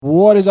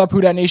What is up,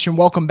 Who Dat Nation?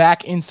 Welcome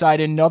back inside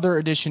another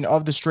edition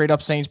of the Straight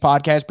Up Saints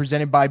podcast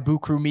presented by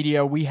Boot Crew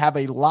Media. We have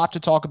a lot to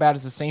talk about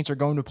as the Saints are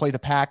going to play the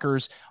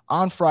Packers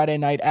on Friday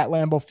night at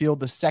Lambeau Field,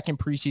 the second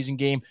preseason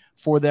game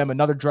for them,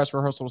 another dress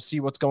rehearsal to see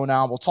what's going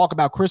on. We'll talk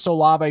about Chris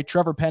Olave,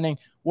 Trevor Penning,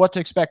 what to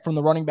expect from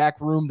the running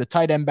back room, the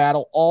tight end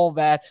battle, all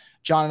that.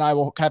 John and I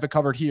will have it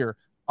covered here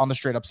on the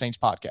Straight Up Saints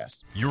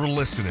podcast. You're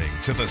listening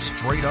to the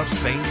Straight Up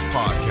Saints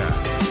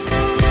podcast.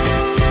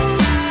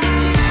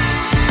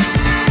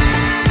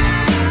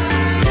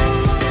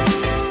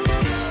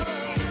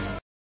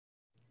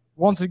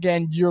 Once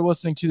again, you're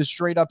listening to the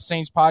Straight Up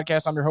Saints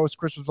podcast. I'm your host,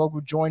 Chris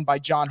Vogel, joined by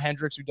John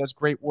Hendricks, who does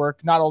great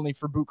work, not only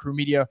for Boot Crew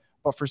Media,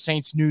 but for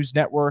Saints News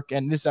Network.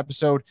 And this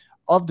episode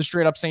of the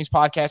Straight Up Saints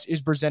podcast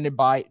is presented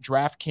by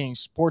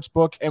DraftKings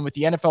Sportsbook. And with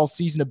the NFL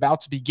season about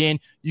to begin,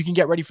 you can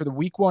get ready for the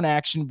week one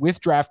action with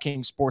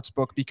DraftKings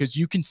Sportsbook because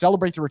you can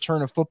celebrate the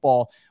return of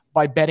football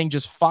by betting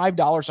just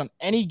 $5 on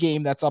any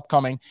game that's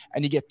upcoming,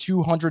 and you get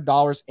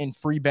 $200 in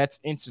free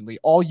bets instantly.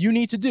 All you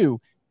need to do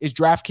is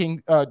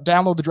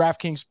download the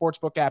DraftKings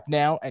Sportsbook app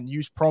now and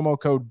use promo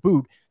code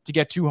BOOT to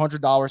get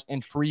 $200 in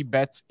free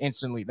bets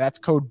instantly. That's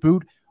code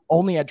BOOT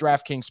only at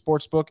DraftKings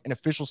Sportsbook, an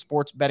official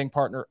sports betting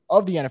partner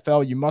of the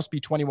NFL. You must be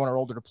 21 or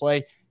older to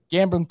play.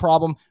 Gambling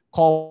problem?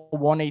 Call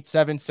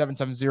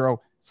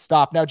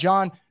 1-877-770-STOP. Now,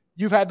 John,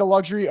 you've had the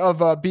luxury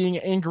of being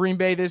in Green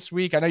Bay this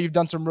week. I know you've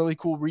done some really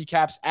cool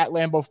recaps at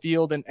Lambeau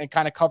Field and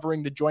kind of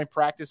covering the joint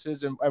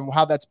practices and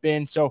how that's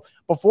been. So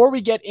before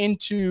we get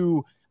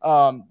into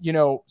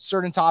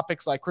certain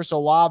topics like Chris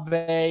Olave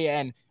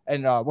and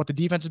what the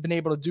defense has been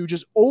able to do,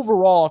 just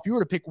overall, if you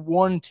were to pick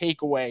one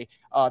takeaway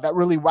that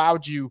really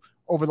wowed you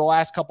over the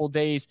last couple of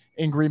days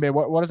in Green Bay,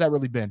 what has that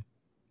really been?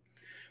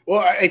 Well,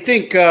 I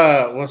think,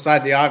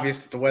 aside the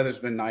obvious, the weather's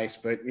been nice,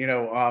 but,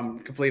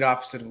 complete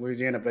opposite of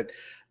Louisiana. But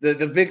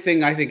the big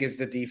thing I think is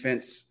the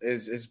defense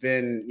has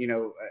been,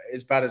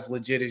 is about as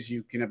legit as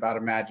you can about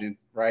imagine,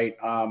 right?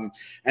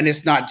 And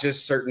it's not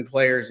just certain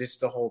players, it's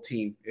the whole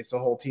team. It's the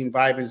whole team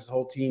vibing, it's the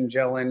whole team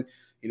gelling.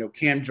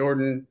 Cam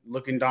Jordan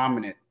looking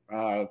dominant.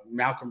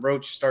 Malcolm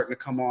Roach starting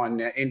to come on.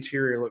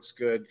 Interior looks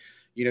good.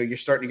 You're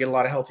starting to get a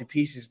lot of healthy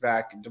pieces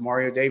back.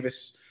 Demario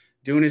Davis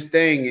doing his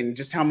thing, and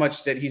just how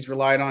much that he's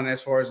relied on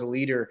as far as a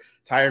leader.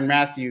 Tyrann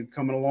Mathieu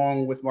coming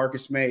along with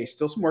Marcus May.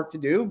 Still some work to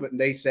do, but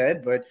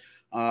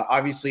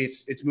obviously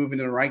it's moving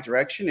in the right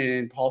direction.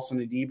 And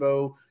Paulson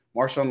Adebo,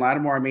 Marshawn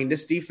Lattimore. I mean,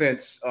 this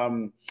defense,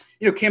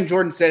 Cam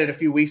Jordan said it a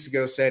few weeks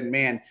ago, said,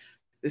 man,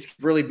 this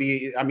could really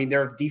be,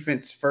 they're a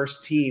defense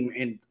first team.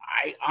 And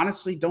I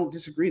honestly don't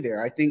disagree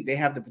there. I think they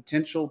have the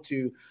potential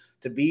to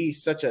be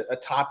such a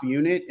top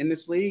unit in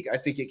this league. I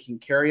think it can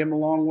carry them a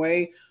long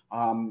way.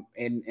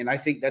 And I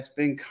think that's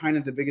been kind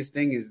of the biggest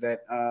thing is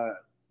that,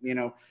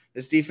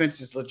 this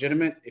defense is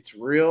legitimate. It's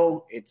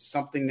real. It's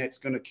something that's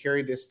going to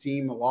carry this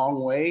team a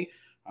long way.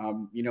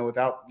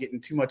 Without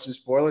getting too much in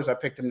spoilers, I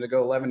picked them to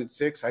go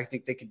 11-6. I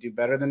think they could do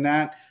better than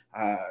that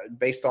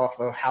based off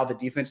of how the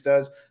defense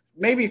does.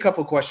 Maybe a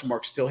couple of question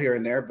marks still here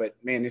and there, but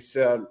man,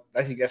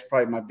 I think that's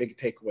probably my big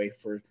takeaway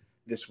for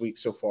this week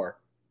so far.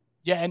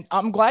 Yeah, and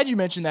I'm glad you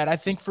mentioned that. I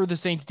think for the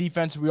Saints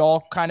defense, we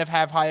all kind of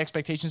have high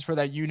expectations for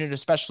that unit,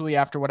 especially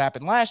after what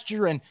happened last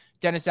year. And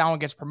Dennis Allen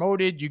gets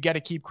promoted. You get to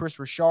keep Chris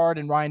Richard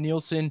and Ryan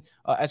Nielsen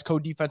as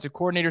co-defensive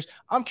coordinators.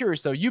 I'm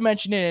curious, though. You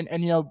mentioned it,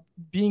 and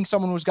being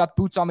someone who's got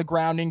boots on the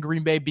ground in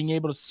Green Bay, being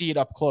able to see it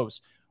up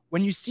close.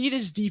 When you see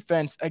this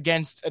defense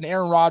against an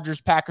Aaron Rodgers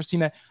Packers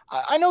team that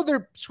I know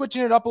they're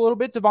switching it up a little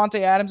bit.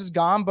 Devontae Adams is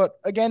gone, but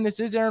again, this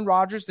is Aaron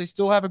Rodgers. They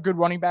still have a good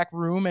running back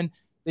room, and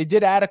they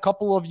did add a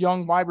couple of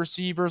young wide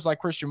receivers like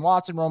Christian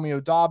Watson, Romeo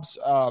Doubs.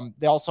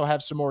 They also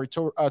have Samori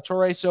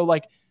Toure. So,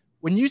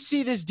 when you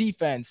see this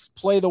defense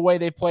play the way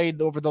they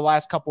played over the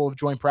last couple of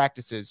joint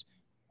practices,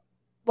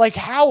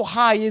 how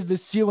high is the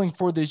ceiling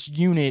for this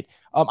unit?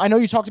 I know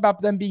you talked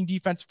about them being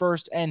defense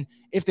first, and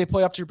if they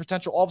play up to your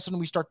potential, all of a sudden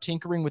we start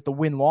tinkering with the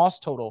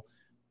win-loss total.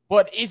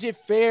 But is it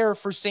fair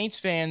for Saints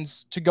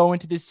fans to go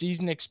into this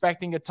season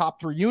expecting a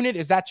top 3 unit?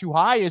 Is that too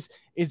high? Is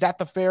that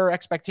the fair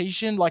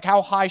expectation?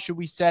 How high should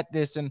we set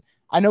this? And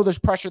I know there's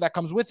pressure that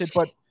comes with it,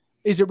 but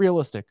is it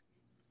realistic?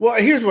 Well,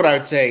 here's what I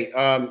would say.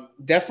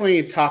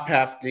 Definitely top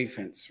half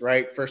defense,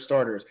 right? For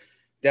starters.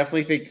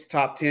 Definitely think it's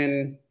top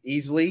 10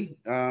 easily.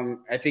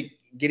 I think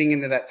getting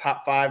into that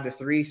top 5 to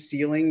 3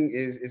 ceiling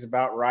is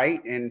about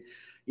right. And,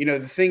 the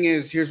thing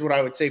is, here's what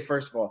I would say,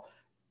 first of all.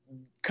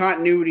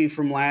 Continuity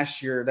from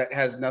last year that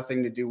has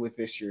nothing to do with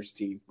this year's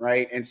team,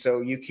 right? And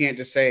so you can't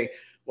just say,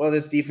 well,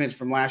 this defense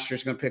from last year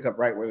is going to pick up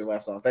right where they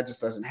left off. That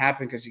just doesn't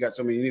happen because you got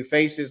so many new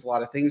faces, a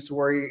lot of things to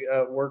worry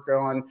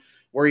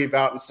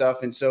about and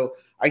stuff. And so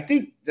I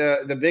think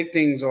the big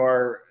things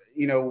are,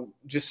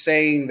 just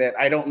saying that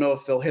I don't know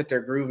if they'll hit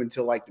their groove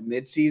until the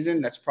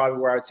midseason. That's probably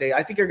where I would say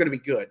I think they're going to be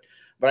good.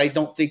 But I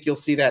don't think you'll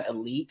see that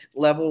elite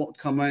level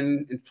come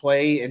in and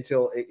play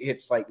until it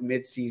hits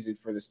mid-season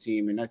for this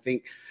team. And I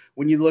think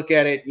when you look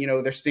at it,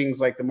 there's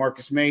things like the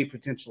Marcus May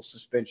potential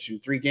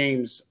suspension, 3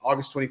 games,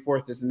 August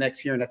 24th is the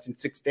next year, and that's in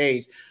 6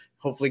 days.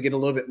 Hopefully get a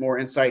little bit more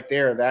insight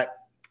there.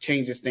 That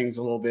changes things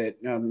a little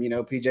bit.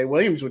 PJ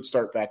Williams would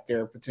start back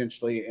there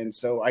potentially. And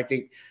so I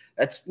think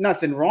that's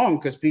nothing wrong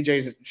because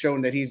PJ's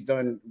shown that he's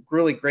done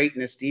really great in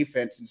this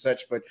defense and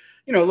such. But,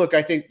 look,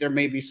 I think there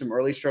may be some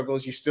early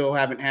struggles. You still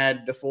haven't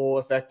had the full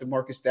effect of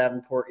Marcus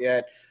Davenport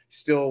yet.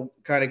 Still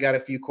kind of got a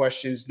few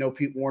questions. No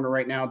Pete Warner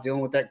right now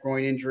dealing with that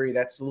groin injury.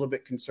 That's a little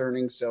bit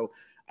concerning. So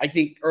I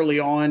think early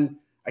on,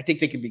 I think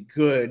they could be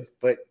good,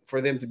 but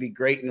for them to be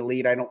great in the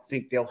lead, I don't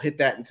think they'll hit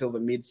that until the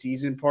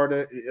midseason part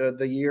of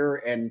the year.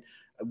 And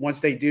once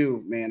they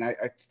do, man, I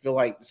feel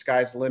like the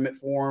sky's the limit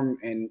for them.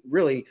 And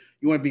really,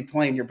 you want to be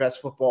playing your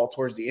best football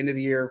towards the end of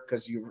the year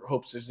because your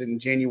hopes is in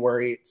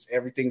January.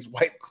 Everything's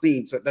wiped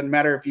clean. So it doesn't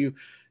matter if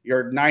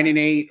you're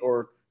 9-8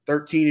 or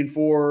 13-4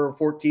 or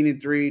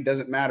 14-3.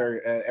 Doesn't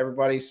matter.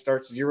 Everybody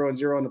starts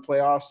 0-0 in the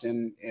playoffs,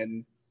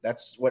 and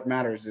that's what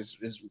matters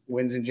is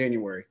wins in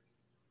January.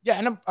 Yeah,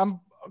 and I'm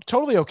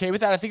totally okay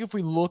with that. I think if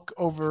we look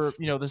over,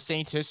 the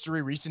Saints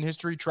history, recent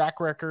history, track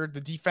record,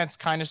 the defense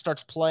kind of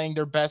starts playing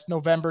their best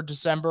November,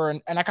 December.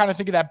 And I kind of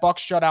think of that Bucs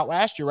shutout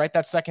last year, right?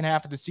 That second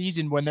half of the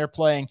season when they're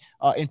playing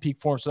in peak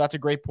form. So that's a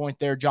great point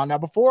there, John. Now,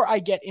 before I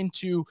get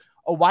into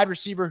a wide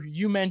receiver who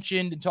you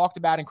mentioned and talked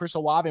about in Chris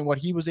Olave and what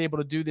he was able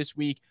to do this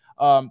week,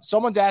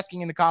 someone's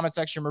asking in the comment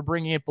section, we're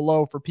bringing it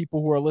below for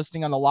people who are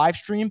listening on the live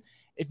stream.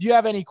 If you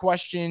have any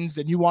questions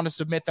and you want to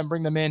submit them,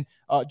 bring them in.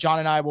 John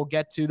and I will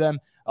get to them.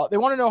 They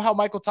want to know how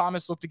Michael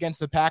Thomas looked against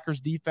the Packers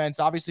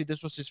defense. Obviously,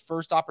 this was his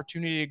first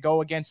opportunity to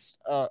go against,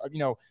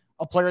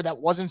 a player that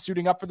wasn't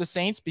suiting up for the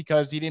Saints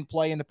because he didn't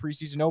play in the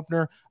preseason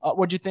opener.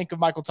 What'd you think of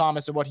Michael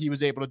Thomas and what he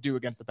was able to do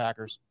against the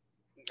Packers?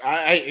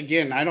 I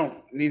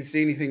don't need to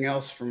see anything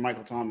else from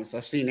Michael Thomas.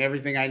 I've seen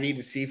everything I need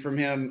to see from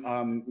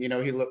him.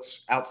 He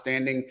looks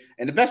outstanding.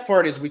 And the best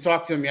part is we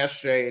talked to him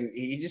yesterday, and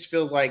he just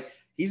feels like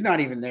he's not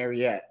even there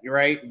yet,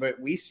 right? But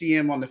we see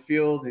him on the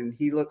field, and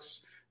he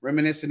looks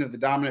reminiscent of the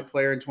dominant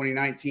player in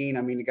 2019.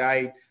 I mean, the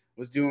guy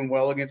was doing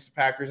well against the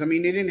Packers. I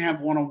mean, they didn't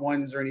have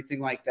one-on-ones or anything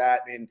like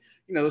that. And,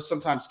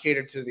 sometimes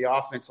catered to the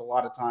offense a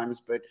lot of times.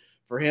 But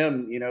for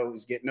him,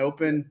 he's getting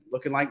open,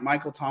 looking like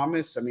Michael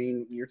Thomas. I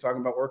mean, you're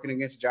talking about working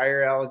against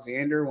Jair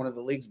Alexander, one of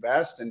the league's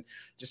best, and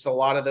just a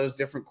lot of those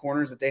different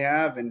corners that they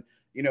have. And,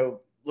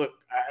 look,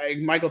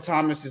 Michael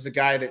Thomas is a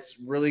guy that's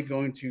really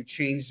going to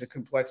change the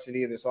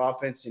complexity of this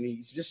offense, and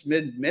he's just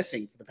been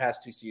missing for the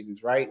past 2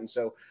 seasons, right? And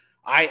so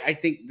I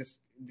think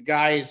the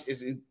guy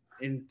is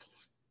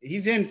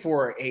he's in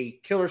for a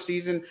killer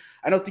season.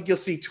 I don't think you'll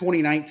see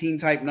 2019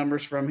 type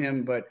numbers from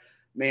him, but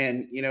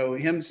man,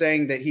 him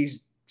saying that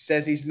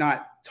says he's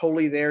not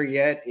totally there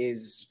yet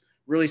is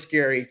really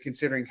scary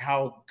considering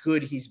how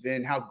good he's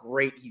been, how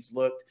great he's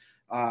looked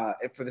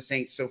for the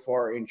Saints so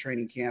far in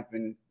training camp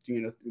and,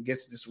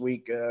 against this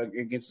week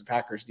against the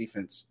Packers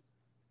defense.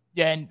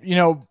 Yeah.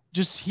 And,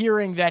 just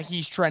hearing that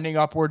he's trending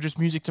upward, just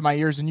music to my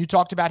ears. And you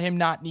talked about him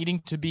not needing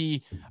to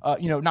be,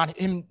 not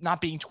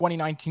being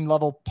 2019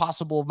 level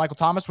possible of Michael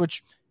Thomas,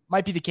 which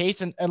might be the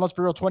case. And let's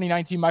be real,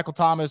 2019 Michael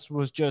Thomas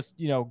was just,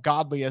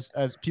 godly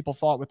as people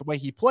thought with the way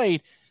he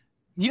played.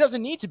 He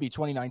doesn't need to be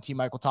 2019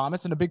 Michael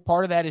Thomas. And a big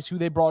part of that is who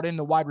they brought in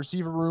the wide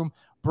receiver room,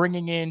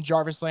 bringing in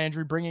Jarvis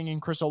Landry, bringing in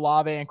Chris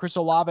Olave. And Chris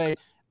Olave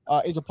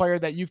is a player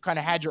that you've kind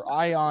of had your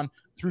eye on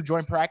through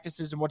joint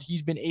practices and what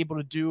he's been able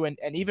to do and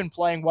even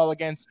playing well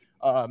against,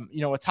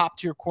 a top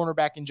tier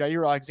cornerback in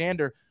Jair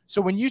Alexander.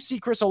 So when you see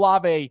Chris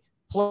Olave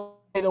play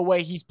the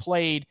way he's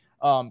played,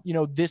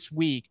 this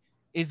week,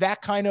 is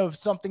that kind of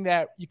something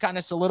that you kind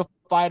of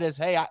solidified as,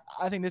 hey,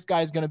 I think this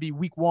guy is going to be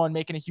week 1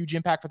 making a huge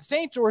impact for the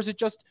Saints? Or is it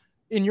just,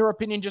 in your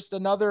opinion, just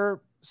another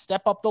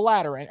step up the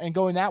ladder and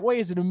going that way?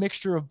 Is it a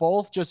mixture of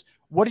both? Just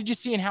what did you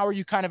see and how are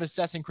you kind of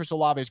assessing Chris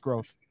Olave's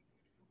growth?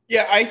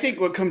 Yeah, I think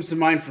what comes to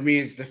mind for me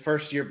is the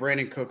first year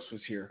Brandon Cooks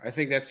was here. I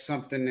think that's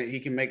something that he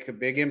can make a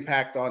big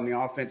impact on the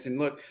offense. And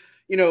look,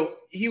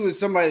 he was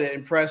somebody that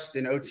impressed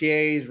in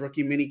OTAs,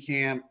 rookie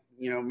minicamp,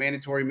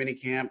 mandatory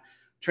minicamp.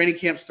 Training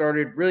camp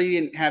started, really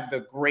didn't have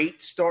the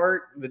great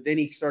start, but then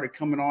he started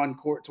coming on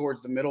court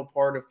towards the middle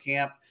part of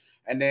camp.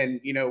 And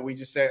then, we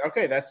just said,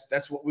 okay,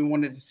 that's what we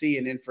wanted to see.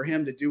 And then for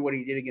him to do what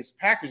he did against the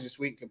Packers this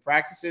week in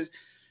practices,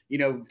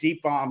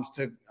 deep bombs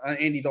to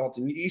Andy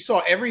Dalton. You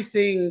saw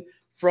everything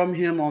from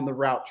him on the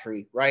route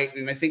tree, right?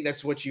 And I think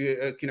that's what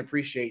you can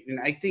appreciate. And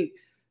I think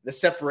the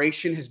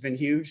separation has been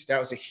huge. That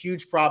was a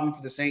huge problem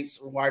for the Saints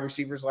wide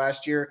receivers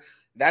last year.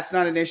 That's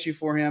not an issue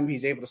for him.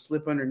 He's able to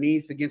slip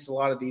underneath against a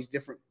lot of these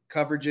different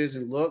coverages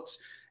and looks.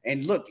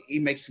 And look, he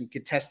makes some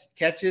contested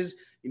catches.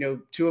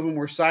 2 of them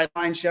were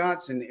sideline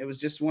shots. And it was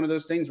just one of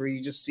those things where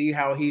you just see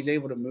how he's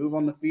able to move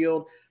on the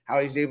field, how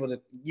he's able to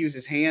use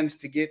his hands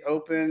to get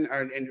open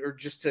or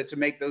just to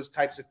make those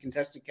types of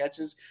contested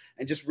catches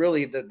and just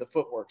really the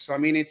footwork. So, I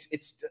mean,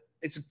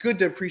 it's good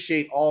to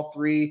appreciate all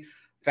 3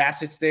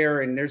 facets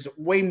there. And there's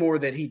way more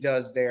that he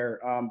does there.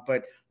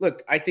 But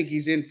look, I think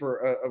he's in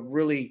for a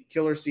really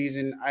killer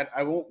season.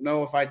 I won't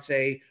know if I'd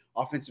say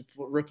offensive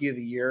rookie of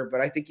the year,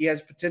 but I think he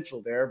has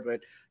potential there. But,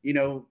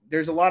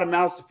 there's a lot of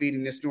mouths to feed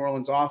in this New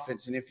Orleans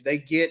offense. And if they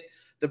get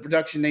the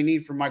production they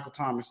need from Michael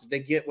Thomas, if they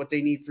get what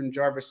they need from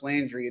Jarvis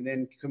Landry and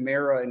then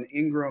Kamara and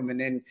Ingram, and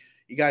then,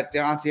 You got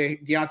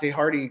Deontay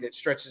Hardy that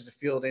stretches the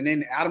field. And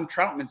then Adam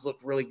Troutman's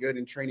looked really good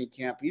in training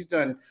camp. He's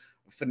done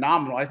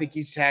phenomenal. I think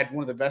he's had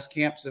one of the best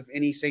camps of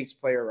any Saints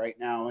player right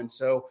now. And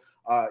so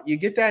you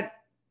get that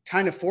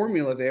kind of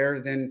formula there,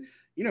 then,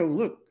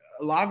 look,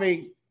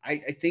 Olave, I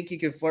think he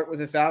could flirt with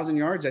 1,000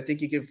 yards. I think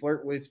he could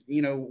flirt with,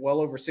 well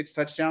over 6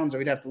 touchdowns. Or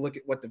we'd have to look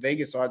at what the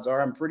Vegas odds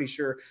are. I'm pretty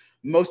sure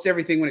most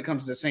everything when it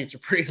comes to the Saints are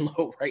pretty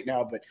low right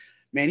now. But,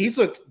 man, he's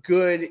looked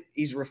good.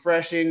 He's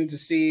refreshing to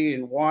see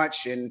and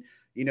watch. And,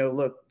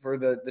 look, for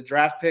the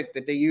draft pick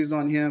that they use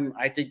on him,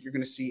 I think you're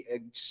going to see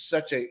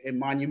such a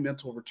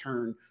monumental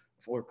return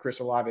for Chris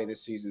Olave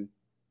this season.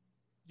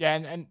 Yeah,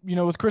 and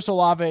with Chris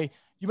Olave,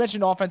 you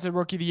mentioned offensive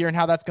rookie of the year and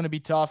how that's going to be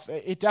tough.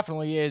 It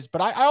definitely is.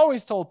 But I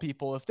always told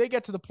people, if they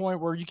get to the point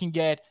where you can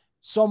get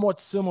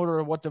somewhat similar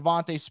to what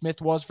Devontae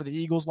Smith was for the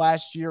Eagles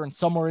last year and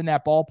somewhere in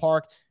that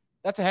ballpark,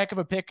 that's a heck of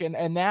a pick.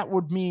 And that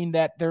would mean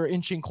that they're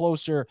inching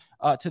closer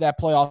to that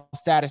playoff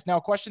status. Now,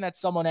 a question that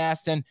someone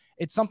asked, and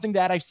it's something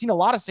that I've seen a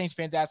lot of Saints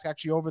fans ask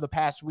actually over the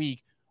past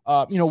week,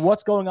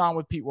 what's going on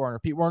with Pete Werner?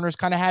 Pete Werner's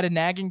kind of had a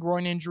nagging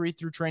groin injury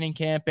through training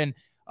camp. And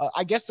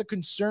I guess the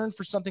concern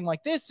for something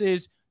like this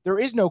is there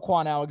is no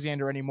Quan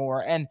Alexander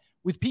anymore. And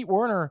with Pete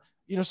Werner,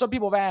 some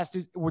people have asked,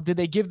 did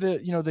they give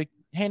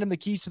hand him the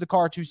keys to the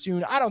car too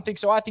soon? I don't think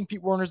so. I think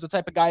Pete Werner's the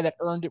type of guy that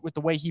earned it with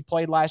the way he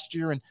played last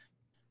year. And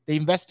they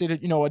invested,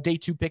 a day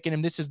 2 pick in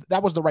him.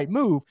 That was the right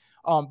move.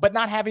 But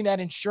not having that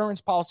insurance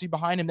policy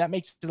behind him, that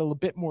makes it a little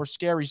bit more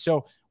scary.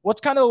 So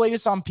what's kind of the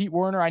latest on Pete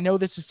Werner? I know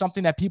this is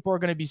something that people are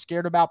going to be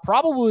scared about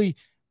probably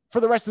for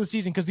the rest of the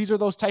season, because these are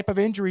those type of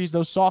injuries,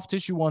 those soft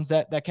tissue ones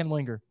that can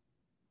linger.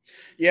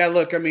 Yeah,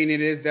 look, I mean,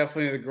 it is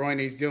definitely the groin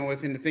he's dealing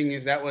with. And the thing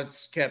is that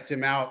what's kept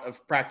him out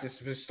of practice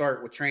to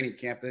start with training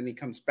camp. Then he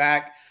comes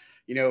back.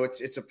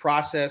 It's a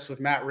process with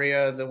Matt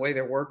Rhea, the way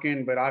they're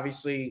working, but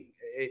obviously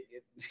it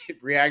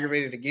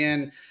re-aggravated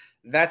again.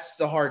 That's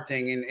the hard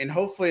thing. And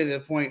hopefully the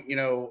point,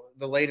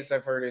 the latest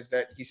I've heard is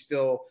that he's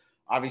still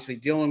obviously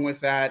dealing with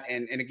that.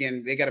 And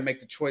again, they got to make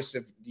the choice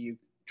of, do you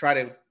try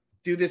to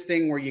do this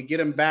thing where you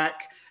get him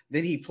back,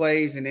 then he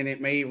plays, and then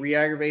it may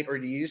re-aggravate, or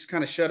do you just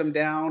kind of shut him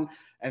down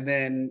and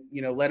then,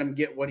 let him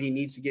get what he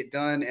needs to get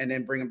done and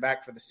then bring him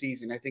back for the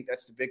season? I think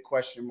that's the big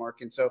question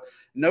mark. And so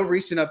no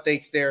recent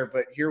updates there,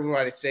 but here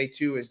what I'd say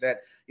too is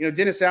that,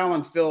 Dennis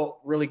Allen felt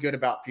really good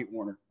about Pete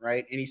Werner,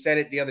 right? And he said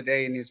it the other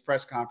day in his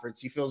press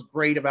conference. He feels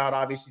great about,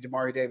 obviously,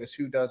 Demario Davis,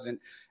 who doesn't.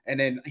 And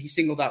then he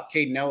singled out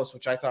Caden Ellis,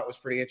 which I thought was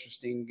pretty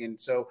interesting. And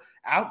so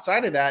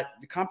outside of that,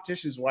 the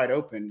competition is wide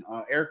open.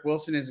 Eric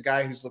Wilson is a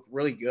guy who's looked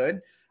really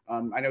good.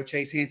 I know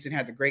Chase Hansen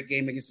had the great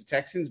game against the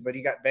Texans, but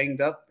he got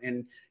banged up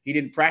and he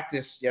didn't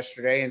practice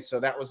yesterday. And so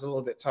that was a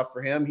little bit tough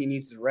for him. He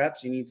needs the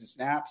reps. He needs the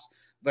snaps.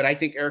 But I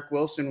think Eric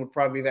Wilson would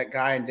probably be that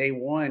guy in day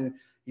one.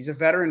 He's a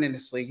veteran in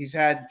this league. He's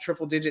had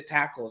triple-digit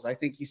tackles. I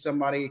think he's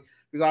somebody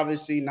who's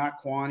obviously not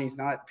Quan. He's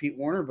not Pete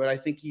Werner, but I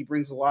think he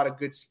brings a lot of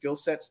good skill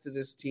sets to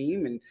this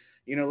team. And,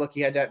 look, he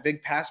had that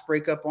big pass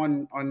breakup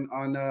on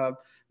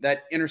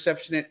that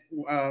interception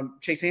that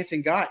Chase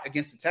Hansen got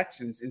against the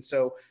Texans. And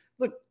so,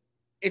 look,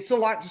 it's a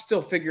lot to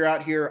still figure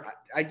out here.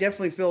 I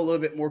definitely feel a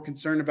little bit more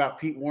concerned about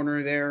Pete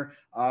Werner there.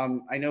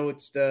 I know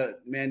it's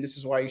this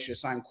is why you should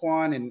sign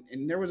Quan.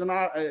 And there was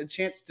a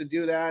chance to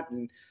do that.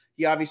 And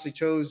he obviously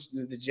chose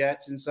the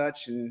Jets and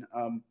such. And,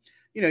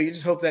 you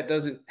just hope that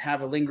doesn't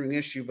have a lingering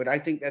issue. But I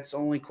think that's the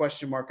only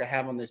question mark I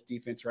have on this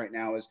defense right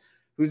now is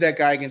who's that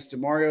guy against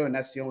Demario? And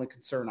that's the only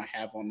concern I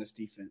have on this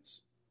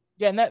defense.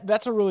 Yeah, and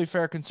that's a really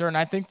fair concern.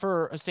 I think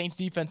for a Saints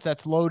defense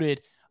that's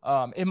loaded,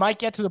 it might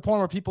get to the point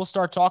where people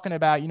start talking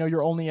about,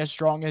 you're only as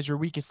strong as your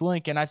weakest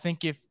link. And I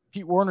think if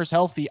Pete Werner's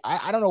healthy,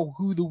 I don't know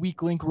who the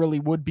weak link really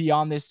would be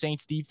on this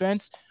Saints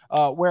defense.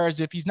 Whereas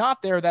if he's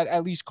not there, that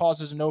at least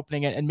causes an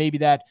opening, and maybe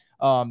that,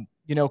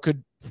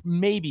 could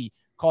maybe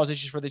cause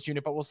issues for this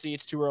unit, but we'll see.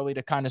 It's too early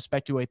to kind of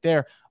speculate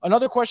there.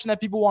 Another question that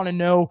people want to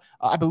know,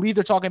 I believe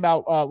they're talking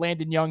about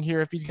Landon Young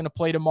here, if he's going to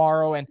play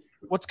tomorrow, and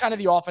what's kind of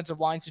the offensive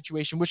line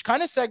situation, which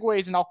kind of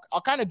segues, and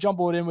I'll kind of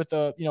jumble it in with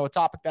a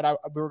topic that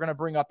we were going to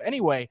bring up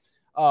anyway,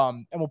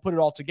 and we'll put it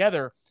all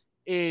together,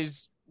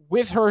 is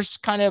with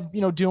Hurst kind of,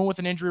 dealing with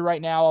an injury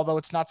right now, although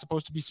it's not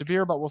supposed to be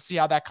severe, but we'll see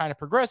how that kind of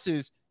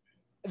progresses.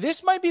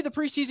 This might be the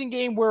preseason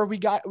game where we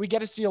get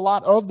to see a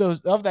lot of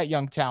that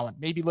young talent.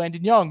 Maybe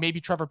Landon Young, maybe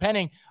Trevor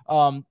Penning,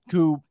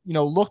 who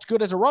looked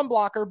good as a run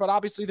blocker, but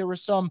obviously there were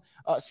some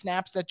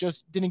snaps that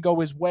just didn't go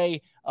his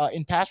way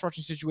in pass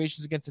rushing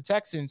situations against the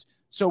Texans.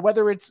 So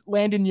whether it's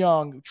Landon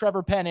Young,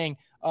 Trevor Penning,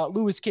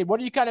 Lewis Kidd, what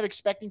are you kind of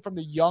expecting from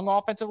the young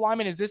offensive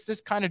lineman? Is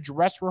this kind of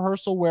dress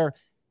rehearsal where,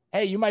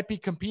 hey, you might be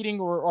competing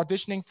or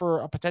auditioning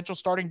for a potential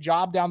starting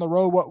job down the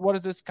road? What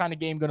is this kind of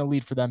game going to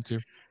lead for them to?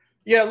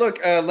 Yeah,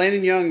 look,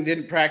 Landon Young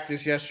didn't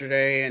practice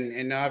yesterday,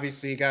 and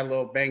obviously he got a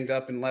little banged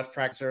up and left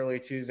practice early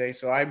Tuesday.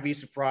 So I'd be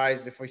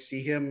surprised if we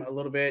see him a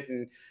little bit.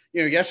 And,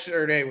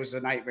 yesterday was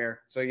a nightmare.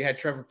 So you had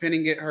Trevor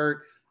Penning get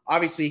hurt.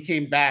 Obviously he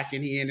came back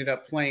and he ended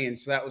up playing.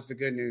 So that was the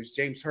good news.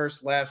 James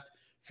Hurst left,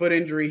 foot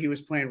injury. He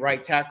was playing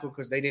right tackle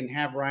because they didn't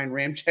have Ryan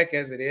Ramczyk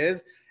as it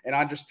is. And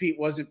Andres Pete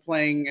wasn't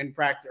playing in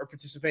practice or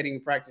participating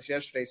in practice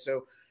yesterday.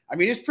 So I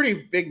mean, it's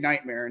pretty big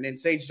nightmare. And then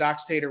Sage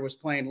Dockstader was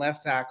playing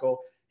left tackle.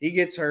 He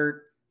gets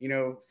hurt,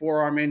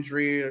 forearm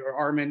injury or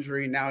arm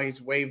injury. Now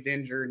he's waived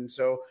injured. And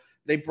so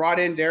they brought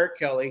in Derek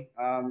Kelly,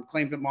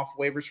 claimed him off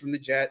waivers from the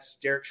Jets.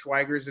 Derek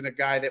Schweiger's and a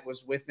guy that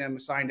was with them,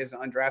 signed as an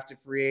undrafted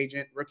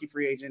rookie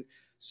free agent.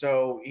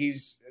 So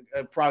he's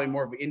probably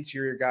more of an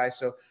interior guy.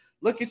 So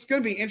look, it's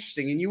going to be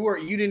interesting. And you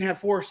didn't have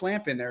Forrest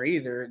Lamp in there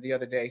either the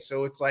other day.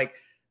 So it's like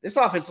this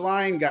offensive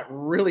line got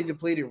really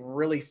depleted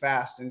really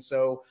fast. And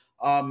so,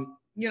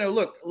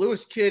 look,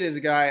 Lewis Kidd is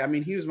a guy. I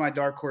mean, he was my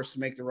dark horse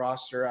to make the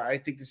roster. I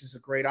think this is a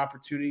great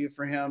opportunity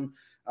for him.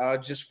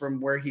 Just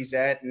from where he's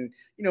at. And,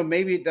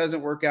 maybe it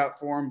doesn't work out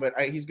for him, but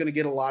he's going to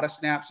get a lot of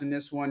snaps in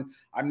this one.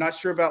 I'm not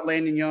sure about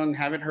Landon Young.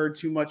 Haven't heard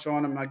too much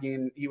on him.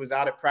 Again, he was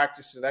out at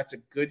practice, so that's a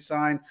good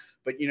sign.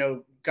 But,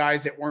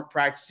 guys that weren't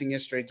practicing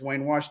yesterday,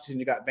 Dwayne Washington,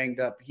 you got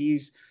banged up.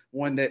 He's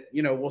one that,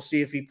 we'll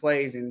see if he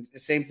plays. And the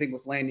same thing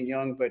with Landon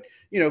Young. But,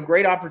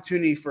 great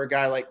opportunity for a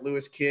guy like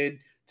Lewis Kidd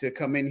to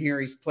come in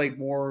here. He's played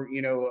more,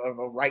 of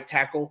a right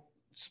tackle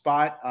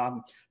spot.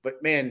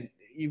 But, man,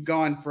 you've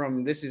gone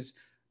from this is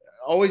 –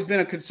 always been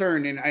a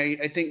concern. And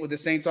I think with the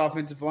Saints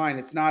offensive line,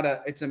 it's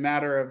a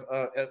matter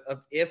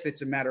of if,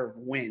 it's a matter of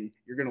when.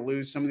 You're going to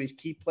lose some of these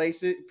key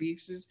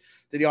pieces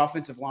to the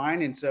offensive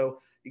line. And so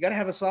you got to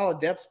have a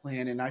solid depth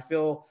plan. And I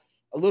feel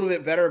a little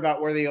bit better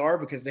about where they are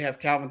because they have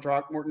Calvin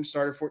Throckmorton,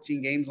 started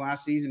 14 games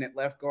last season at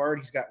left guard.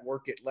 He's got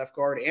work at left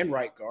guard and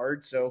right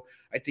guard. So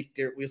I think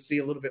we'll see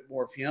a little bit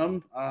more of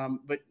him.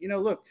 But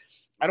look,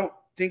 I don't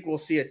think we'll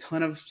see a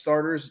ton of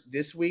starters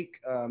this week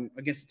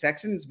against the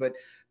Texans, but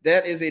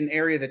that is an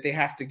area that they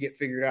have to get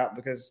figured out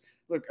because,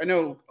 look, I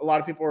know a lot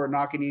of people are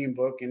knocking Ian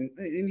Book, and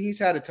he's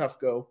had a tough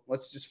go.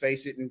 Let's just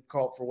face it and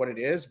call it for what it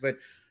is. But,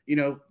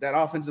 that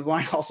offensive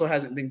line also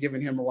hasn't been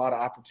giving him a lot of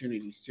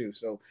opportunities too.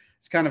 So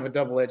it's kind of a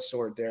double-edged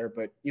sword there.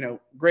 But,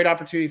 great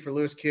opportunity for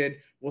Lewis Kidd.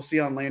 We'll see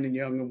on Landon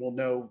Young, and we'll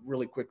know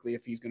really quickly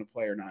if he's going to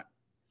play or not.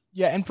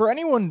 Yeah, and for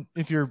anyone,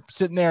 if you're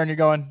sitting there and you're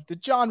going, did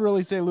John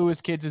really say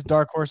Lewis Kidd's his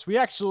dark horse?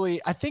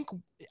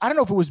 I don't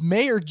know if it was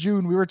May or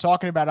June we were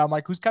talking about it. I'm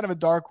like, who's kind of a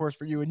dark horse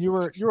for you? And you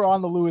were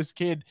on the Lewis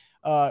Kidd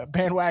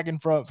bandwagon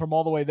from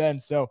all the way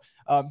then. So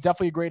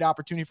definitely a great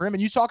opportunity for him.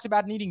 And you talked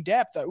about needing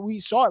depth. We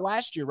saw it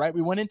last year, right?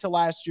 We went into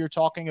last year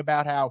talking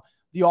about how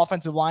the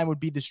offensive line would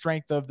be the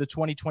strength of the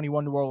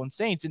 2021 New Orleans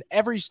Saints, and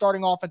every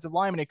starting offensive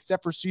lineman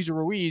except for Cesar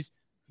Ruiz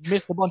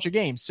missed a bunch of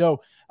games.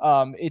 So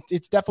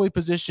it's definitely a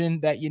position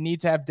that you need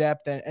to have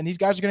depth, and these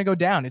guys are going to go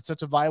down. It's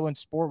such a violent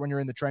sport when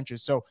you're in the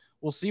trenches. So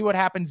we'll see what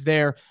happens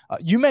there.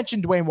 You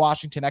mentioned Dwayne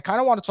Washington. I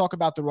kind of want to talk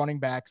about the running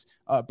backs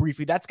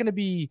briefly. That's going to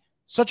be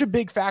such a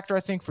big factor,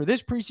 I think, for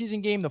this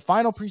preseason game, the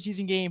final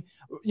preseason game.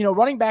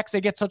 Running backs,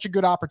 they get such a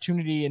good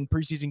opportunity in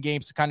preseason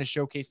games to kind of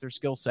showcase their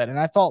skill set. And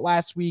I thought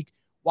last week,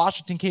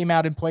 Washington came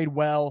out and played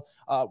well.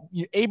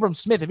 Abram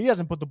Smith, if he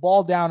doesn't put the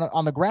ball down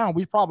on the ground,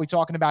 we're probably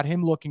talking about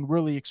him looking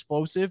really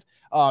explosive.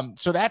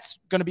 So that's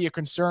going to be a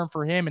concern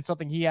for him and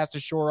something he has to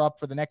shore up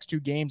for the next two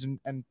games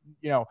and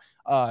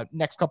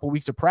next couple of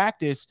weeks of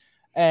practice.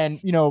 And,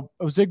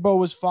 Ozigbo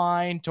was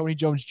fine. Tony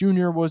Jones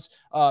Jr. was,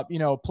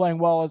 playing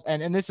well.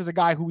 And this is a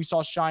guy who we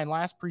saw shine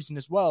last preseason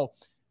as well.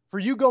 For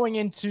you going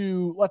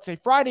into, let's say,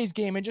 Friday's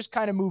game and just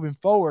kind of moving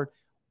forward,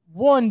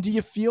 one, do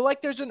you feel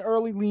like there's an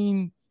early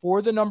lean for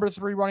the number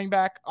 3 running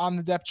back on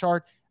the depth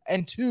chart?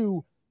 And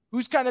two,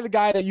 who's kind of the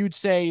guy that you'd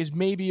say is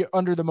maybe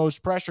under the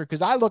most pressure?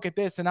 Because I look at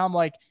this and I'm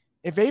like,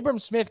 if Abram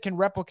Smith can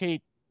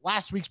replicate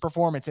last week's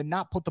performance and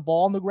not put the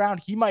ball on the ground,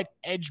 he might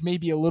edge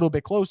maybe a little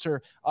bit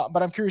closer.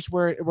 But I'm curious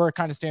where it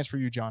kind of stands for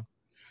you, John.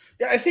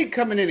 Yeah, I think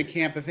coming into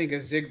camp, I think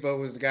Ozigbo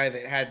was the guy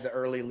that had the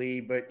early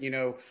lead. But,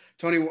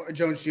 Tony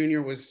Jones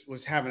Jr.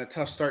 was having a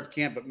tough start to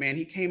camp. But, man,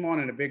 he came on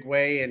in a big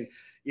way and,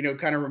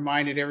 kind of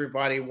reminded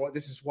everybody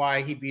this is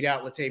why he beat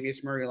out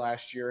Latavius Murray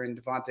last year and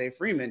Devontae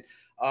Freeman.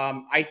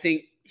 I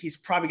think he's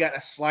probably got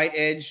a slight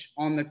edge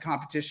on the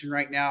competition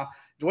right now.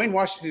 Dwayne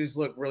Washington has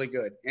looked really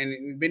good.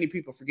 And many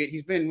people forget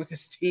he's been with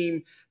this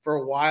team for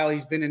a while.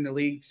 He's been in the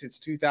league since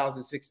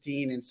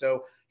 2016. And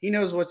so he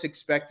knows what's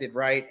expected,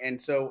 right? And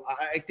so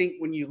I think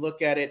when you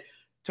look at it,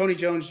 Tony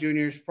Jones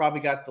Jr. has probably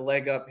got the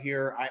leg up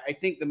here. I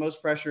think the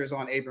most pressure is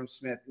on Abram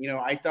Smith.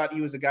 I thought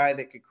he was a guy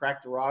that could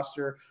crack the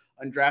roster,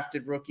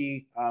 undrafted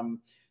rookie.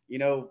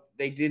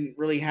 They didn't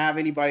really have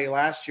anybody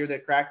last year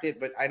that cracked it,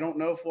 but I don't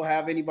know if we'll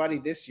have anybody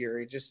this year.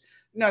 It just,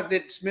 not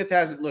that Smith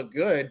hasn't looked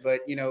good,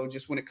 but,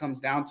 just when it comes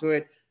down to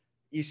it,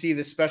 you see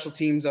the special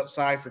teams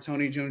upside for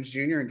Tony Jones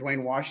Jr. and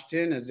Dwayne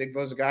Washington.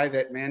 Ozigbo's a guy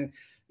that, man,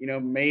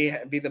 may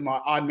be the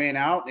odd man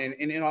out.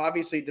 And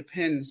obviously it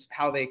depends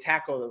how they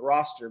tackle the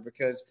roster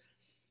because,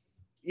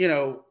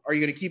 are you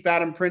going to keep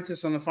Adam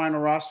Prentice on the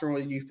final roster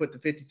when you put the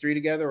 53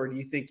 together, or do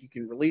you think you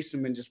can release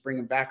him and just bring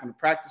him back on the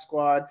practice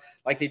squad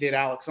like they did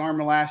Alex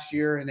Armour last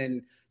year and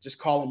then just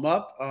call him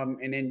up?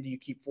 And then do you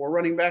keep 4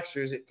 running backs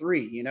or is it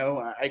 3?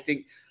 I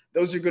think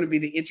those are going to be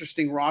the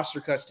interesting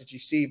roster cuts that you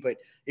see. But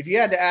if you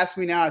had to ask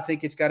me now, I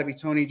think it's got to be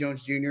Tony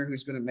Jones Jr.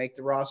 who's going to make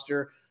the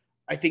roster.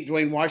 I think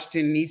Dwayne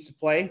Washington needs to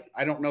play.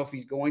 I don't know if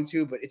he's going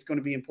to, but it's going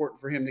to be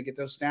important for him to get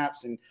those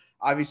snaps. And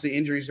obviously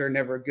injuries are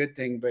never a good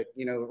thing, but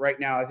right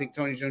now I think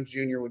Tony Jones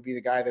Jr. would be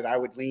the guy that I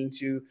would lean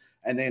to.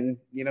 And then,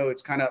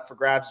 it's kind of up for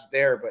grabs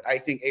there, but I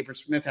think Abram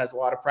Smith has a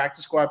lot of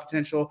practice squad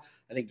potential.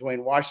 I think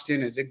Dwayne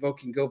Washington and Zigbo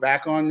can go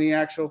back on the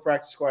actual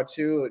practice squad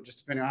too, just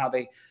depending on how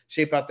they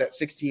shape out that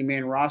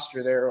 16-man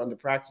roster there on the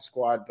practice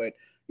squad. But,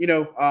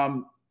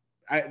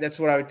 that's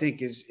what I would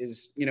think is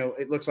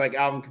it looks like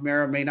Alvin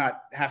Kamara may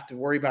not have to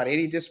worry about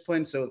any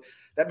discipline. So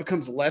that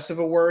becomes less of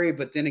a worry.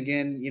 But then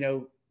again,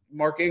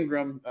 Mark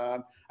Ingram,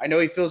 I know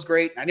he feels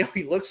great. I know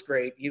he looks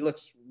great. He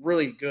looks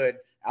really good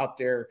out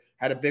there.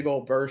 Had a big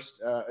old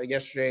burst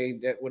yesterday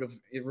that would have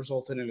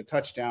resulted in a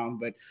touchdown.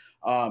 But,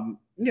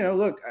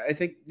 look, I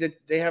think that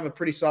they have a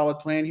pretty solid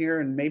plan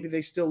here, and maybe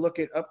they still look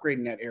at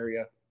upgrading that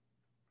area.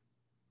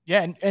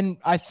 Yeah, and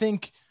I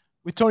think –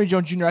 with Tony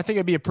Jones Jr., I think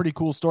it'd be a pretty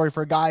cool story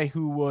for a guy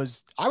who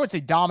was, I would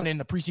say, dominant in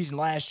the preseason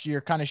last year,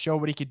 kind of show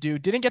what he could do.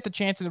 Didn't get the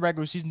chance in the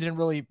regular season, didn't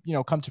really,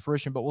 come to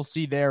fruition, but we'll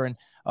see there. And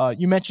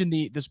you mentioned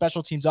the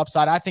special teams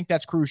upside. I think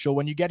that's crucial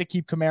when you get to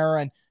keep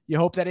Kamara and you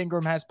hope that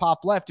Ingram has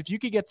pop left. If you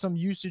could get some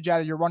usage out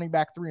of your running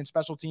back 3 in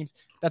special teams,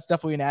 that's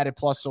definitely an added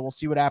plus. So we'll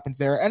see what happens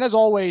there. And as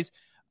always,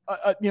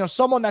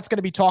 someone that's going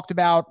to be talked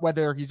about,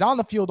 whether he's on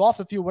the field, off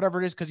the field, whatever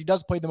it is, because he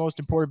does play the most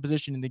important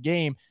position in the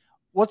game.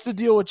 What's the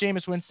deal with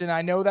Jameis Winston?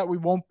 I know that we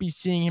won't be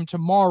seeing him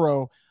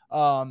tomorrow,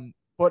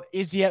 but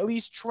is he at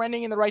least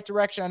trending in the right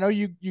direction? I know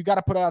you got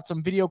to put out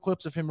some video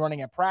clips of him running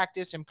at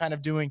practice, him kind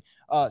of doing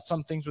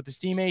some things with his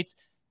teammates.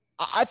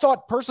 I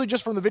thought personally,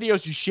 just from the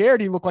videos you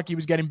shared, he looked like he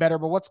was getting better,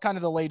 but what's kind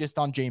of the latest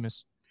on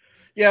Jameis?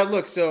 Yeah,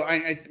 look, so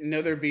I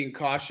know they're being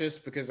cautious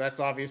because that's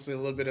obviously a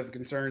little bit of a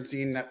concern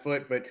seeing that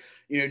foot, but,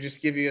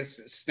 just give you a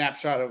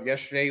snapshot of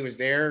yesterday. He was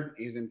there.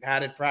 He was in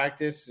padded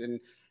practice and,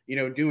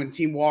 doing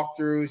team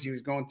walkthroughs. He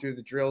was going through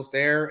the drills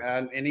there,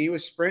 and he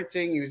was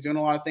sprinting. He was doing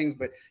a lot of things,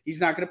 but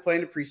he's not going to play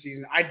in the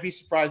preseason. I'd be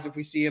surprised if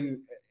we see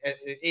him at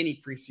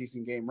any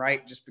preseason game,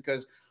 right? Just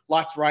because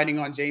lots riding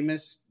on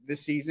Jameis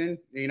this season.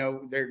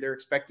 They're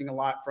expecting a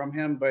lot from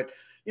him, but,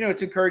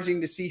 it's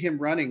encouraging to see him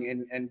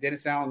running. And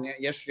Dennis Allen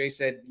yesterday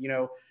said,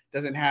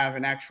 doesn't have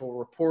an actual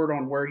report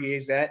on where he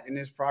is at in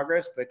his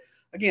progress. But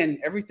again,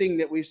 everything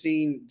that we've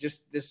seen,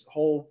 just this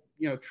whole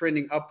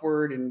trending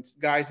upward, and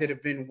guys that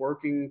have been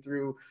working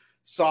through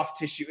soft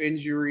tissue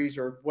injuries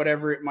or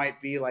whatever it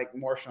might be, like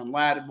Marshawn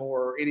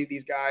Lattimore or any of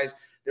these guys,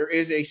 there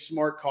is a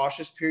smart,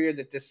 cautious period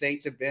that the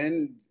Saints have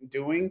been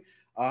doing.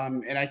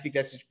 And I think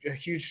that's a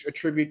huge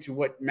attribute to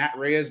what Matt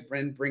Rhea has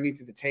been bringing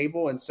to the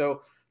table. And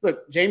so,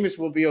 look, Jameis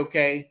will be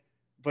okay,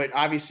 but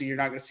obviously you're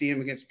not going to see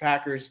him against the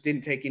Packers.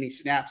 Didn't take any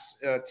snaps,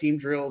 team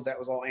drills. That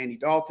was all Andy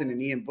Dalton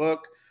and Ian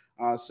Book.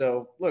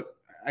 So, look,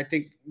 I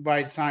think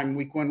by the time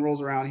week 1 rolls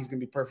around, he's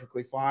going to be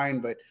perfectly fine,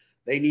 but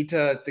they need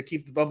to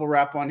keep the bubble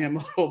wrap on him a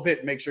little bit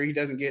and make sure he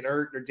doesn't get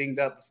hurt or dinged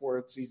up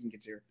before the season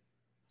gets here.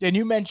 Yeah, and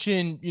you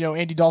mentioned,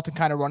 Andy Dalton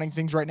kind of running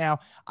things right now.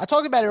 I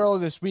talked about it earlier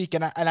this week,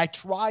 and I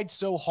tried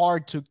so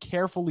hard to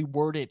carefully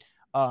word it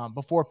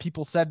before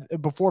people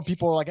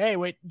were like, hey,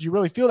 wait, do you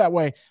really feel that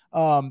way?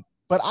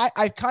 But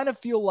I kind of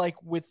feel like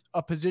with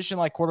a position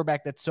like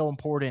quarterback that's so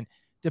important,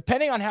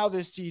 depending on how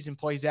this season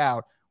plays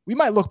out, we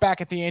might look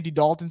back at the Andy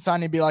Dalton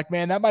signing and be like,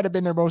 man, that might have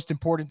been their most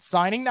important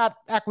signing, not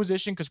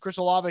acquisition, because Chris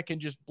Olave can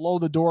just blow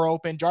the door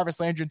open. Jarvis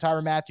Landry and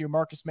Tyrann Mathieu,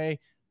 Marcus May,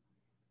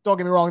 don't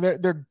get me wrong,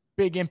 they're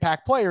big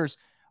impact players,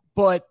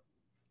 but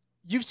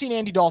you've seen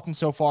Andy Dalton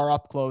so far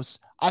up close.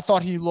 I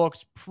thought he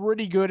looked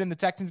pretty good in the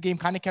Texans game,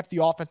 kind of kept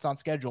the offense on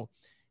schedule.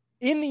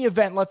 In the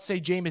event, let's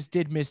say Jameis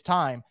did miss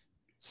time,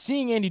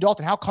 seeing Andy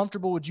Dalton, how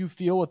comfortable would you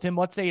feel with him?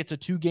 Let's say it's a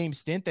 2-game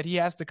stint that he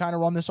has to kind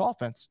of run this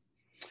offense.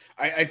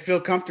 I'd feel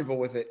comfortable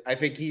with it. I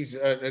think he's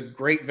a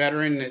great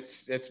veteran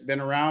that's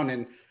been around,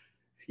 and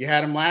you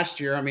had him last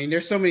year. I mean,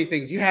 there's so many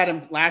things. You had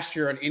him last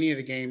year on any of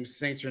the games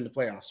Saints are in the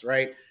playoffs,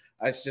 right?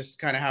 It's just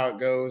kind of how it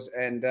goes.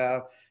 And,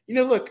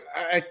 look,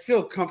 I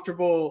feel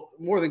comfortable,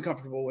 more than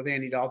comfortable with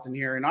Andy Dalton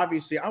here. And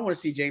obviously I want to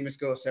see Jameis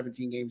go a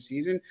 17-game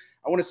season.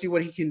 I want to see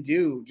what he can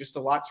do. Just a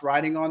lot's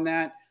riding on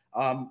that.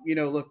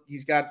 Look,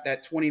 he's got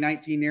that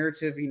 2019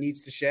 narrative he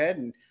needs to shed,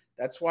 and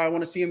that's why I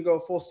want to see him go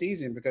full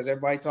season, because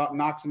everybody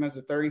knocks him as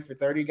a 30 for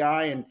 30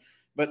 guy.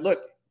 But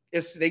look,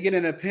 if they get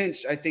in a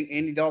pinch, I think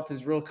Andy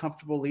Dalton's real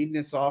comfortable leading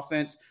this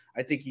offense.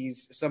 I think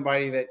he's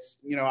somebody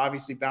that's,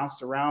 obviously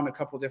bounced around a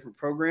couple of different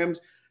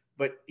programs,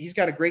 but he's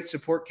got a great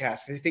support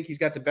cast. I think he's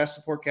got the best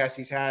support cast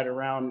he's had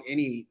around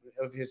any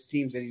of his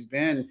teams that he's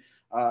been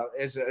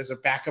as a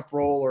backup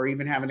role, or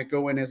even having to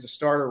go in as a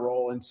starter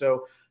role. And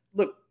so,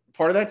 look,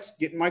 part of that's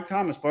getting Mike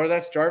Thomas. Part of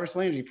that's Jarvis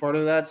Landry. Part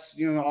of that's,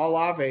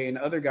 Olave and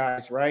other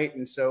guys, right?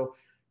 And so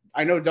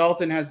I know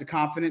Dalton has the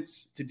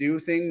confidence to do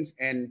things.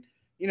 And,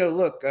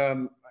 look,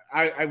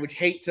 I would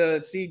hate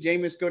to see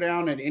Jameis go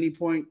down at any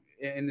point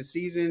in the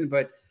season,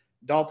 but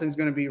Dalton's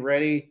going to be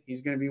ready.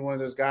 He's going to be one of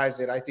those guys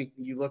that I think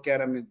you look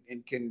at him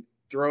and can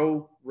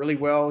throw really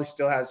well. He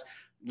still has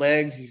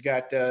legs. He's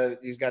got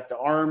the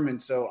arm.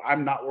 And so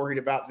I'm not worried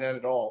about that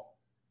at all.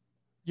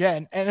 Yeah.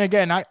 And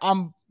again,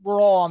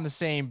 we're all on the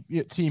same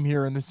team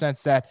here in the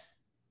sense that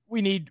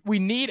we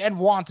need and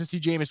want to see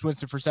Jameis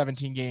Winston for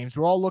 17 games.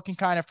 We're all looking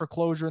kind of for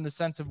closure in the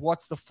sense of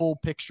what's the full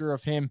picture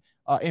of him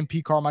in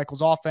Pete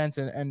Carmichael's offense.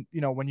 And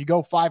when you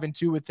go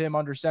 5-2 with him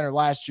under center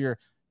last year,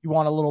 you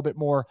want a little bit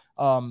more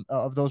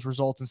of those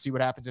results and see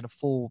what happens in a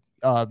full,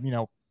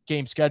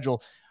 game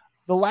schedule.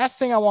 The last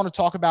thing I want to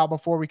talk about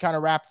before we kind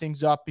of wrap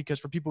things up, because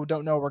for people who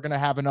don't know, we're going to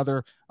have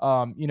another,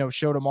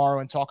 show tomorrow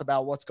and talk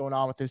about what's going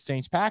on with this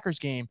Saints-Packers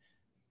game.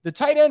 The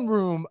tight end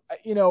room,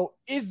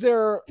 is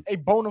there a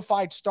bona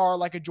fide star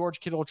like a George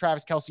Kittle or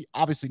Travis Kelce?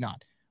 Obviously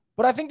not.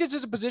 But I think this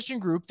is a position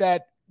group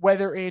that,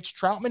 whether it's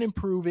Troutman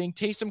improving,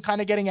 Taysom kind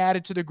of getting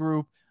added to the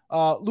group,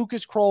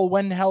 Lucas Kroll,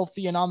 when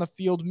healthy and on the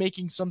field,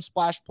 making some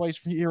splash plays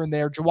from here and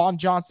there, Juwan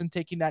Johnson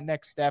taking that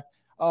next step.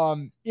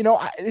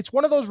 It's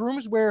one of those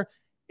rooms where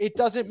it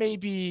doesn't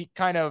maybe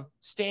kind of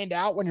stand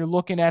out when you're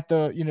looking at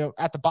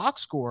the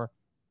box score,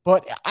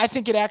 but I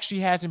think it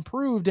actually has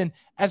improved. And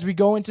as we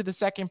go into the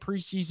second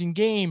preseason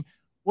game,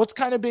 what's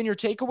kind of been your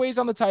takeaways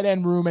on the tight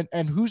end room,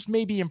 and who's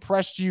maybe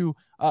impressed you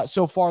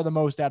so far the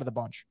most out of the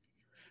bunch?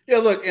 Yeah,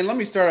 look, and let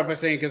me start off by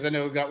saying, because I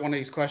know we got one of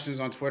these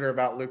questions on Twitter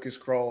about Lucas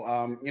Kroll.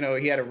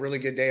 He had a really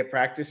good day of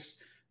practice,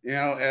 the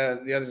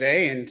other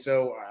day. And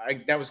so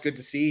that was good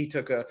to see. He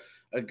took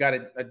got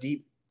a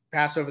deep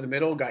pass over the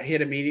middle, got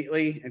hit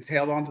immediately and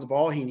tailed onto the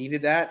ball. He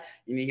needed that.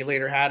 He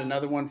later had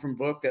another one from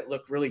Book that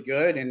looked really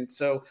good. And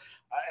so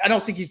I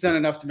don't think he's done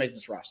enough to make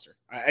this roster.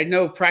 I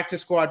know practice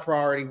squad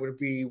priority would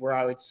be where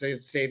I would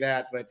say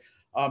that, but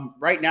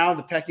right now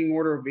the pecking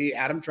order would be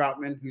Adam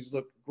Troutman, who's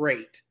looked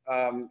great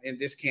in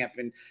this camp.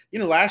 And,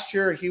 last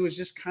year he was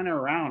just kind of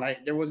around.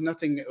 There was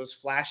nothing that was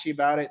flashy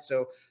about it.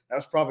 So that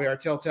was probably our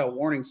telltale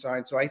warning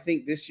sign. So I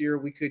think this year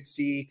we could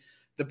see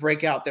the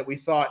breakout that we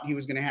thought he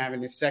was going to have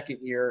in his second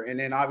year. And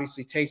then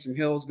obviously Taysom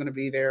Hill is going to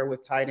be there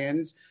with tight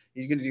ends.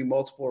 He's going to do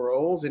multiple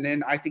roles. And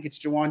then I think it's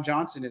Juwan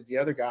Johnson is the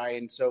other guy.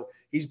 And so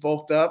he's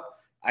bulked up.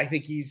 I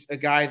think he's a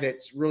guy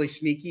that's really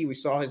sneaky. We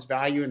saw his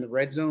value in the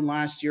red zone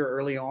last year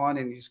early on,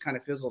 and he's kind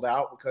of fizzled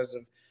out because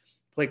of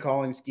play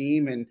calling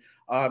scheme. And,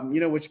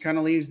 which kind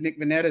of leaves Nick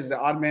Vannett as the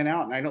odd man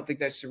out. And I don't think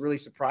that should really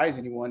surprise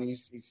anyone.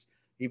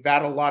 He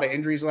battled a lot of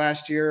injuries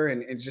last year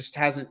and just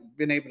hasn't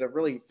been able to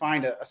really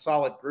find a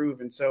solid groove.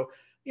 And so,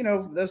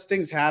 those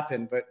things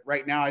happen. But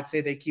right now, I'd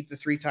say they keep the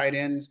three tight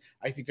ends.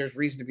 I think there's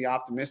reason to be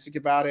optimistic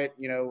about it.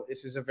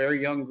 This is a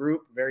very young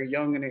group, very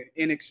young and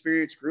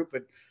inexperienced group,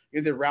 but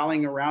they're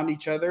rallying around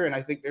each other. And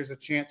I think there's a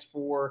chance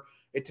for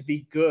it to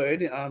be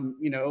good. I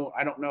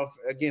don't know if,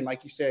 again,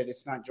 like you said,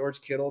 it's not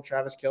George Kittle,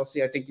 Travis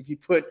Kelce. I think if you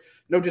put,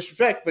 no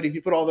disrespect, but if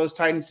you put all those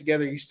tight ends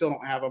together, you still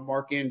don't have a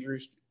Mark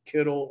Andrews,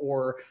 Kittle,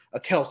 or a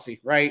Kelce,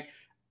 right?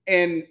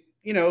 And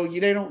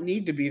they don't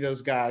need to be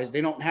those guys.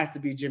 They don't have to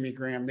be Jimmy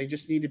Graham. They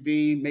just need to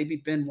be maybe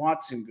Ben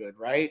Watson good,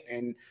 right?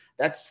 And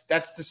that's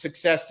the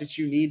success that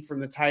you need from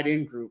the tight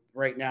end group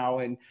right now.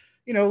 And,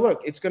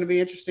 look, it's going to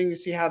be interesting to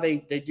see how they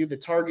do the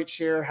target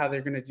share, how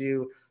they're going to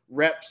do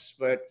reps.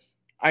 But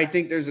I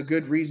think there's a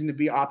good reason to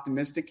be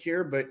optimistic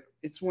here. But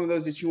it's one of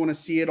those that you want to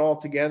see it all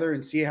together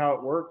and see how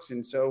it works.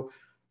 And so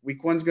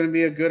week one's going to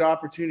be a good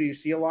opportunity to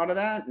see a lot of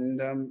that.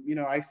 And,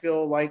 I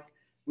feel like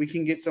we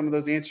can get some of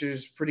those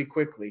answers pretty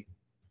quickly.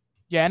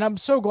 Yeah, and I'm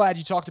so glad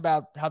you talked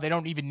about how they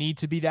don't even need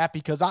to be that,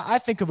 because I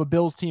think of a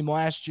Bills team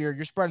last year.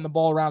 You're spreading the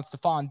ball around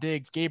Stephon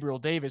Diggs, Gabriel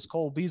Davis,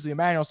 Cole Beasley,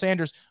 Emmanuel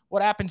Sanders.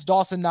 What happens?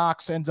 Dawson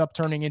Knox ends up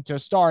turning into a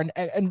star.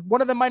 And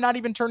one of them might not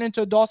even turn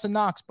into a Dawson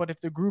Knox, but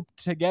if the group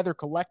together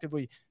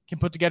collectively can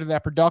put together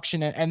that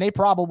production, and they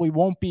probably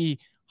won't be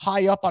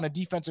high up on a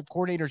defensive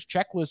coordinator's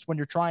checklist when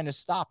you're trying to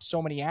stop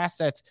so many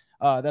assets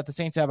that the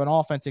Saints have on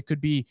offense, it could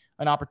be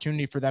an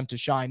opportunity for them to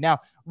shine. Now,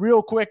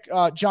 real quick,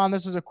 John,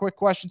 this is a quick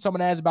question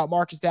someone has about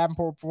Marcus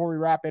Davenport before we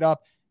wrap it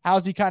up.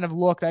 How's he kind of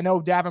looked? I know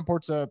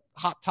Davenport's a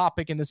hot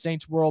topic in the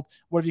Saints world.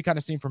 What have you kind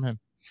of seen from him?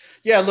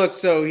 Yeah, look,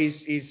 so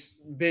he's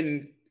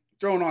been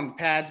thrown on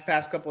pads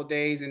past couple of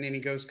days, and then he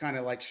goes kind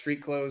of like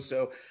street clothes.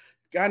 So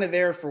kind of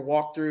there for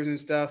walkthroughs and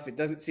stuff. It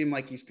doesn't seem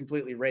like he's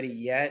completely ready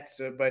yet.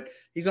 So, but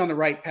he's on the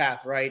right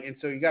path, right? And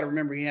so you got to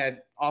remember he had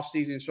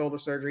off-season shoulder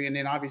surgery, and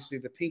then obviously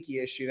the pinky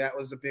issue. That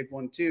was a big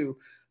one too.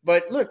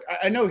 But look,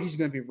 I know he's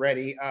going to be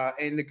ready.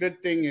 And the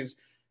good thing is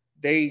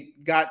they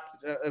got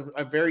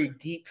a very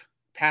deep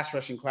pass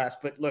rushing class.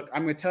 But look,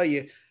 I'm going to tell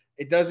you,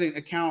 it doesn't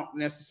account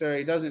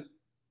necessarily. It doesn't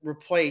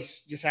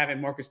replace just having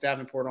Marcus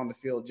Davenport on the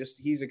field. Just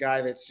he's a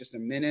guy that's just a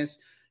menace.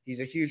 He's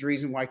a huge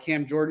reason why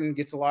Cam Jordan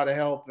gets a lot of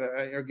help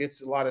or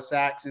gets a lot of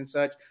sacks and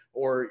such,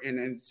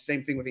 and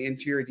same thing with the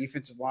interior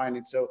defensive line.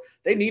 And so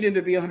they need him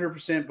to be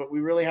 100%, but we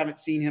really haven't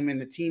seen him in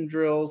the team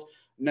drills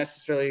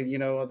necessarily,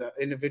 the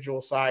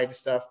individual side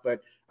stuff,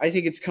 but I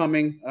think it's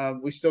coming.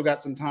 We still got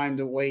some time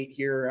to wait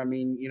here. I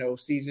mean,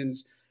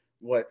 season's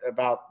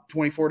about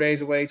 24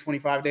 days away,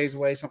 25 days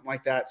away, something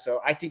like that.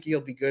 So I think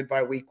he'll be good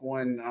by week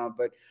one,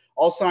 but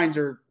all signs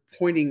are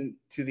pointing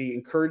to the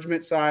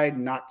encouragement side,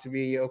 not to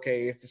be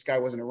okay if this guy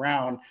wasn't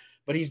around,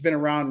 but he's been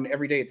around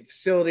every day at the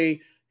facility.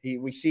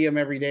 We see him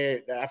every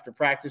day after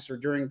practice or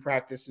during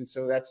practice. And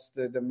so that's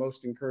the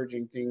most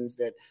encouraging things,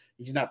 that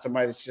he's not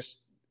somebody that's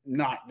just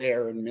not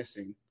there and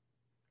missing.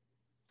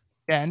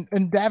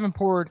 And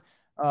Davenport,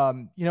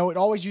 it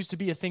always used to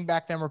be a thing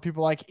back then where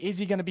people were like, is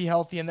he going to be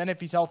healthy? And then if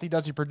he's healthy,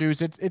 does he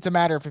produce? It's a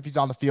matter of if he's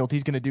on the field,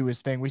 he's going to do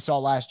his thing. We saw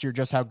last year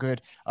just how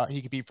good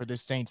he could be for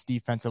this Saints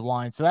defensive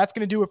line. So that's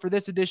going to do it for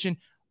this edition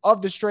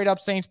of the Straight Up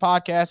Saints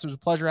podcast. It was a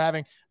pleasure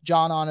having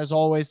John on as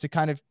always to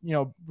kind of,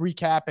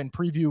 recap and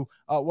preview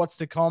what's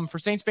to come. For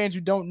Saints fans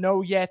who don't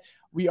know yet,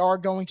 we are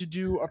going to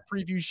do a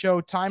preview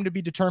show, time to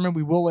be determined.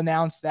 We will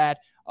announce that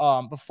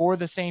before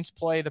the Saints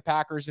play the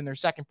Packers in their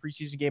second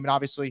preseason game. And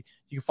obviously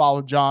you can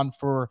follow John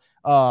for,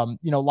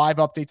 live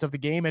updates of the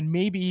game and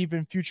maybe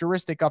even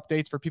futuristic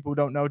updates. For people who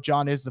don't know,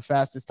 John is the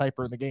fastest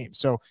typer in the game.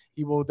 So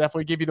he will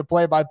definitely give you the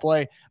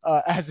play-by-play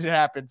as it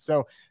happens.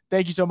 So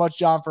thank you so much,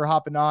 John, for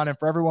hopping on. And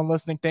for everyone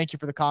listening, thank you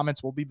for the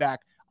comments. We'll be back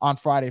on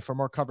Friday for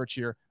more coverage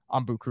here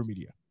on Boot Crew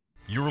Media.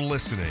 You're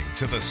listening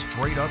to the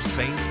Straight Up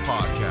Saints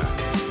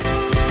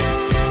podcast.